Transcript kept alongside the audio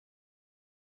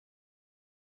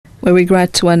We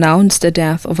regret to announce the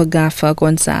death of Agatha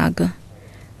Gonzague,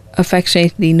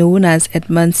 affectionately known as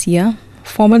Edmundsia,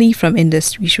 formerly from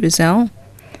Industries Rizal,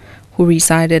 who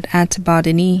resided at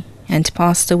Bardini and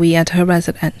passed away at her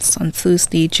residence on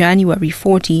Thursday, January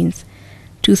 14th,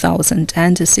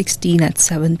 2016 at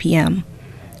 7 p.m.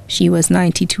 She was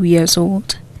 92 years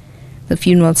old. The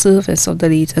funeral service of the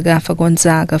late Agatha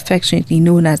Gonzague, affectionately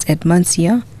known as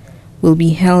Edmundsia, will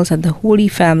be held at the Holy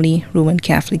Family Roman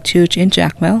Catholic Church in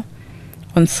Jacmel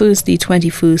on Thursday,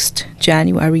 21st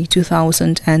January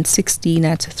 2016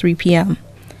 at 3 p.m.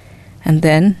 And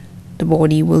then the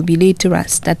body will be laid to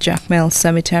rest at Jacmel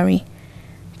Cemetery.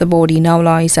 The body now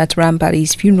lies at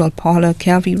Rambali's Funeral Parlor,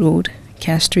 Calvary Road,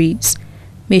 Castries.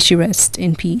 May she rest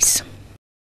in peace.